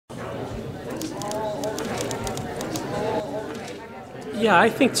Yeah, I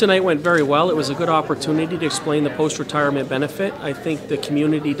think tonight went very well. It was a good opportunity to explain the post-retirement benefit. I think the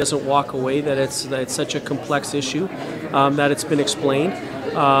community doesn't walk away that it's such a complex issue, that it's been explained.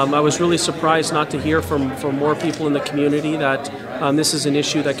 I was really surprised not to hear from more people in the community that this is an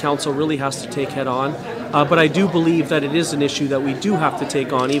issue that council really has to take head on. But I do believe that it is an issue that we do have to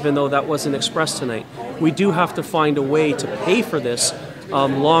take on, even though that wasn't expressed tonight. We do have to find a way to pay for this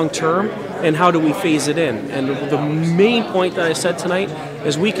long term, and how do we phase it in? And the main point that I said tonight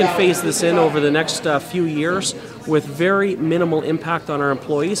is we can phase this in over the next few years with very minimal impact on our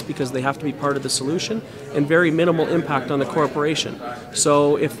employees, because they have to be part of the solution, and very minimal impact on the corporation.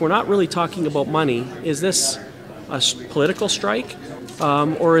 So if we're not really talking about money, is this a political strike,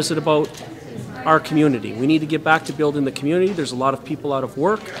 or is it about our community? We need to get back to building the community. There's a lot of people out of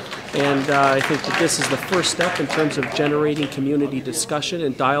work, and I think that this is the first step in terms of generating community discussion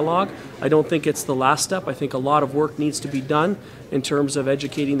and dialogue. I don't think it's the last step. I think a lot of work needs to be done in terms of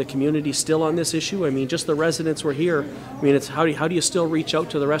educating the community still on this issue. I mean, just the residents were here. I mean, it's how do you still reach out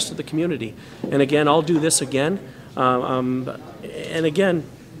to the rest of the community? And again, I'll do this again. And again,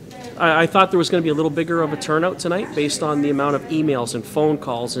 I thought there was going to be a little bigger of a turnout tonight based on the amount of emails and phone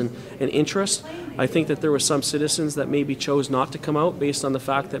calls and interest. I think that there were some citizens that maybe chose not to come out based on the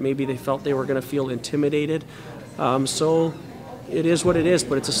fact that maybe they felt they were going to feel intimidated. So it is what it is,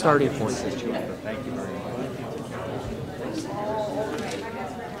 but it's a starting point. Thank you very much.